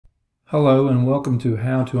Hello and welcome to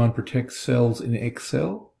How to Unprotect Cells in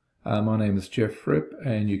Excel. My name is Jeff Fripp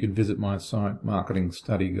and you can visit my site Marketing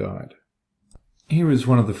Study Guide. Here is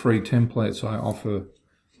one of the free templates I offer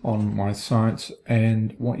on my sites,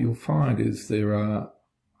 and what you'll find is there are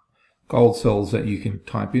gold cells that you can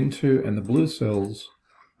type into and the blue cells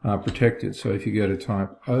are protected. So if you go to type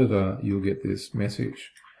over, you'll get this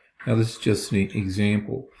message. Now this is just an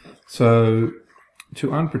example. So to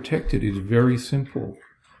unprotect it is very simple.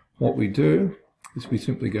 What we do is we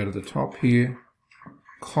simply go to the top here,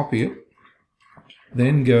 copy it,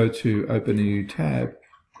 then go to open a new tab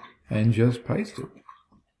and just paste it.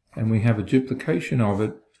 And we have a duplication of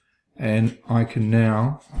it, and I can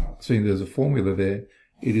now, seeing there's a formula there,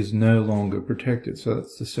 it is no longer protected. So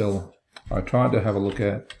that's the cell I tried to have a look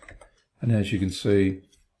at, and as you can see,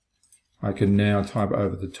 I can now type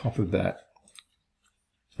over the top of that.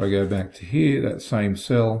 If I go back to here, that same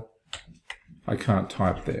cell, I can't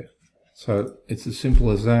type there. So it's as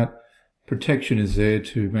simple as that. Protection is there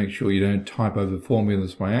to make sure you don't type over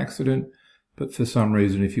formulas by accident, but for some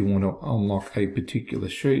reason if you want to unlock a particular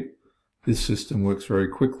sheet, this system works very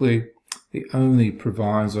quickly. The only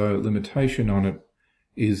proviso limitation on it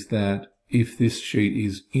is that if this sheet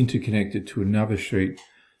is interconnected to another sheet,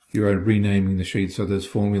 you're renaming the sheet so those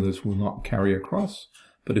formulas will not carry across.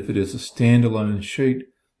 But if it is a standalone sheet,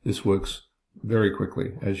 this works very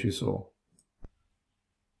quickly, as you saw.